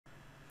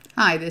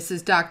Hi, this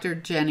is Dr.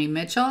 Jenny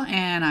Mitchell,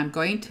 and I'm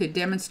going to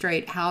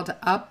demonstrate how to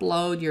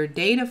upload your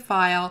data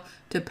file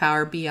to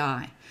Power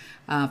BI.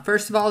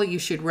 First of all, you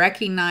should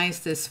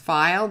recognize this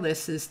file.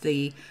 This is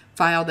the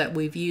file that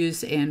we've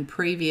used in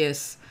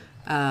previous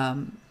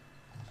assignment,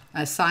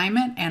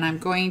 and I'm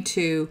going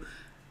to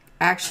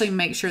actually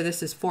make sure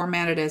this is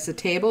formatted as a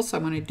table. So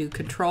I'm going to do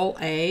Control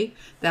A.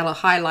 That'll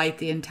highlight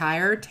the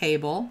entire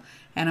table,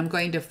 and I'm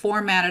going to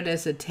format it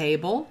as a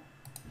table.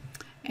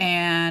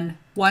 And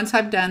once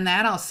I've done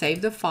that, I'll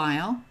save the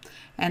file.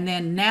 And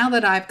then now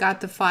that I've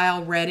got the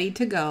file ready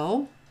to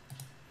go,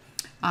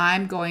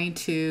 I'm going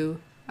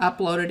to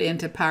upload it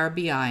into Power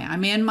BI.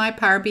 I'm in my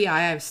Power BI.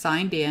 I've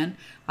signed in.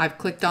 I've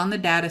clicked on the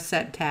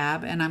Dataset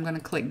tab, and I'm going to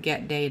click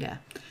Get Data.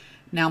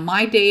 Now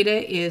my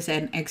data is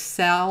an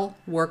Excel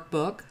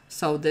workbook,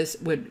 so this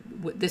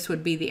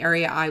would be the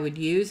area I would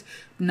use.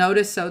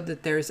 Notice though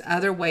that there's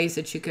other ways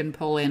that you can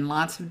pull in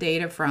lots of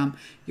data from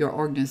your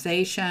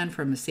organization,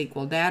 from a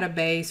SQL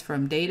database,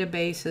 from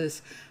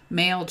databases,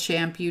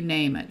 MailChimp, you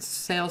name it,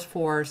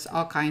 Salesforce,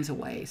 all kinds of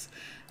ways.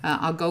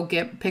 I'll go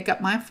pick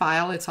up my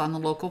file. It's on the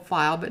local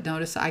file, but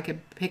notice I could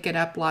pick it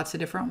up lots of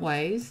different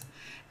ways.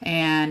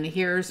 And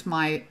here's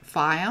my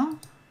file.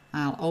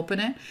 I'll open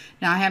it.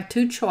 Now I have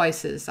two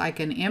choices. I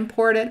can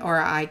import it or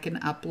I can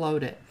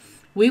upload it.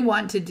 We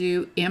want to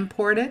do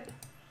import it.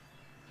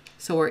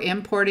 So we're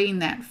importing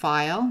that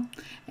file.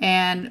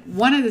 And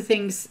one of the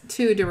things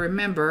too to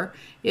remember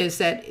is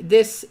that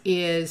this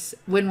is,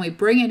 when we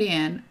bring it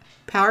in,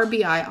 Power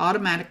BI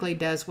automatically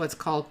does what's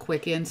called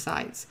Quick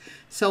Insights.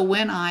 So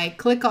when I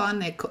click on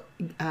the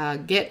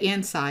Get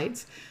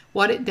Insights,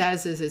 what it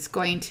does is it's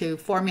going to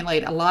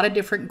formulate a lot of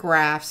different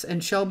graphs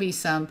and show me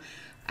some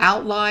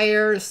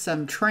outliers,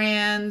 some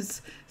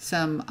trends,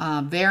 some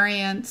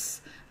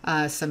variance,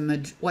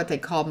 some what they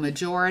call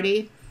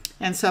majority.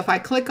 And so if I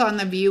click on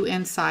the View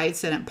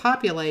Insights and it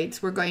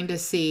populates, we're going to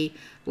see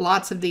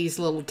lots of these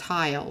little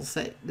tiles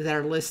that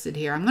are listed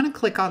here. I'm going to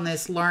click on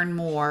this Learn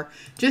More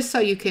just so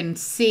you can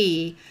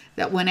see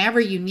that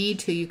whenever you need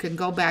to, you can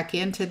go back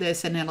into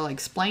this and it'll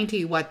explain to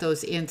you what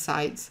those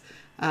insights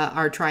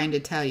are trying to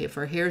tell you.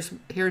 For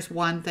here's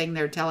one thing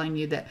they're telling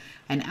you, that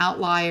an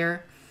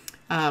outlier,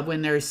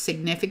 when there's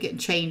significant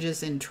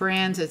changes in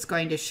trends, it's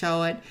going to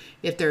show it.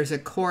 If there's a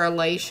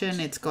correlation,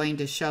 it's going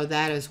to show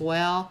that as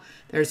well.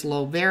 There's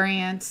low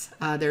variance,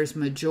 there's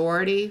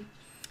majority,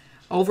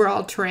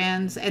 overall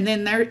trends, and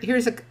then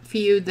here's a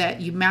few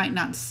that you might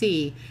not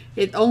see.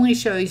 It only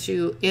shows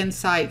you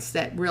insights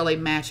that really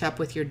match up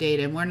with your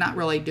data, and we're not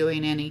really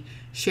doing any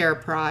share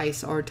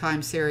price or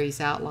time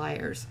series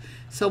outliers.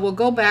 So we'll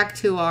go back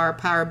to our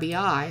Power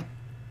BI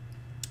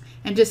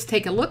and just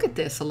take a look at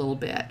this a little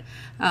bit.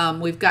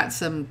 We've got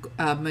some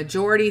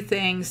majority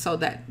things, so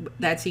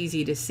that's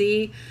easy to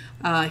see.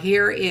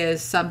 Here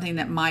is something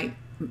that might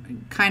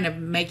kind of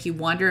make you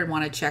wonder and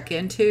want to check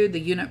into. The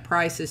unit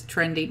price is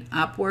trending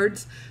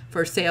upwards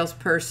for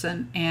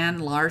Salesperson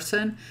and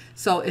Larson.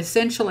 So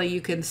essentially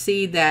you can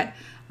see that,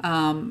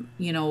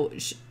 you know,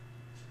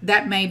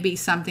 that may be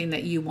something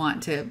that you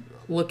want to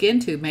look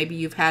into. Maybe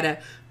you've had a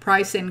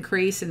price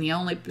increase and the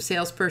only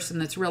salesperson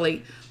that's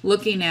really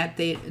looking at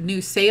the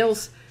new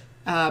sales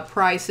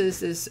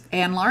prices is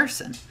Ann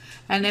Larson.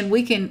 And then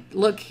we can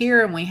look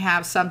here and we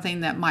have something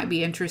that might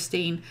be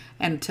interesting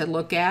and to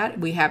look at.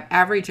 We have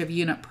average of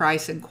unit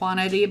price and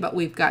quantity, but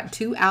we've got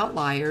two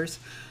outliers,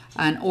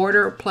 an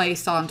order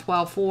placed on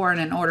 12/4 and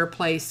an order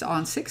placed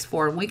on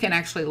 6/4. And we can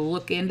actually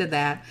look into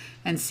that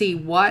and see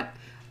what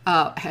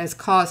has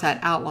caused that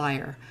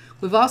outlier.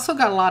 We've also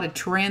got a lot of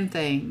trend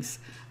things.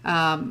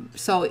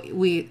 So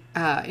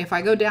if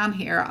I go down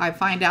here, I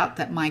find out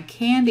that my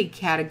candy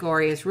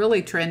category is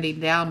really trending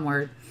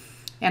downward,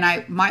 and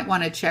I might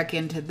want to check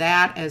into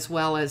that, as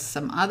well as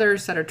some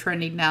others that are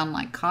trending down,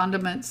 like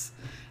condiments,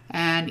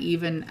 and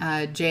even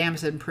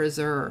jams and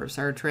preserves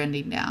are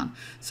trending down.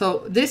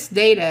 So this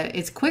data,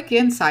 it's quick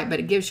insight, but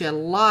it gives you a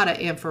lot of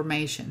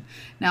information.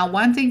 Now,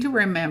 one thing to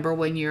remember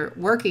when you're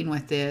working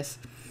with this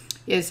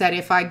is that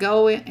if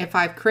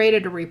I've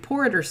created a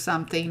report or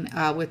something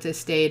with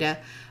this data,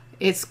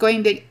 it's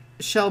going to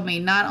show me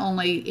not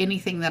only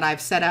anything that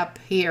I've set up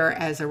here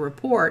as a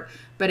report,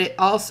 but it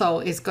also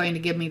is going to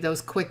give me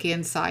those quick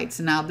insights.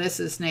 Now this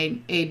is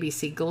named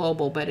ABC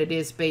Global, but it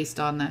is based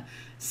on the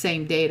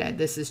same data.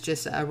 This is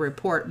just a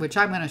report, which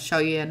I'm going to show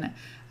you in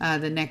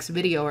the next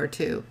video or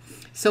two.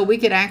 So we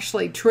can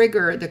actually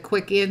trigger the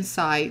quick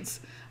insights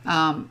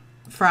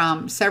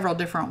from several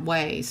different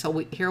ways.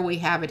 So here we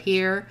have it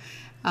here.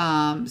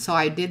 So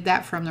I did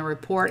that from the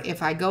report.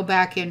 If I go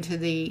back into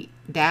the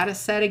data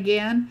set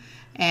again,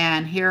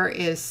 and here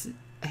is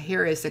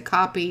the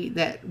copy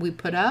that we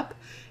put up.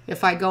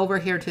 If I go over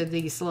here to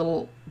these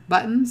little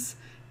buttons,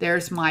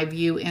 there's my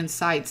View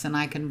Insights, and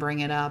I can bring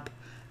it up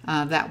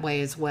that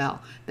way as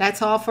well.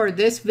 That's all for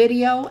this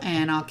video,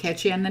 and I'll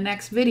catch you in the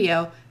next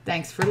video.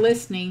 Thanks for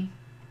listening.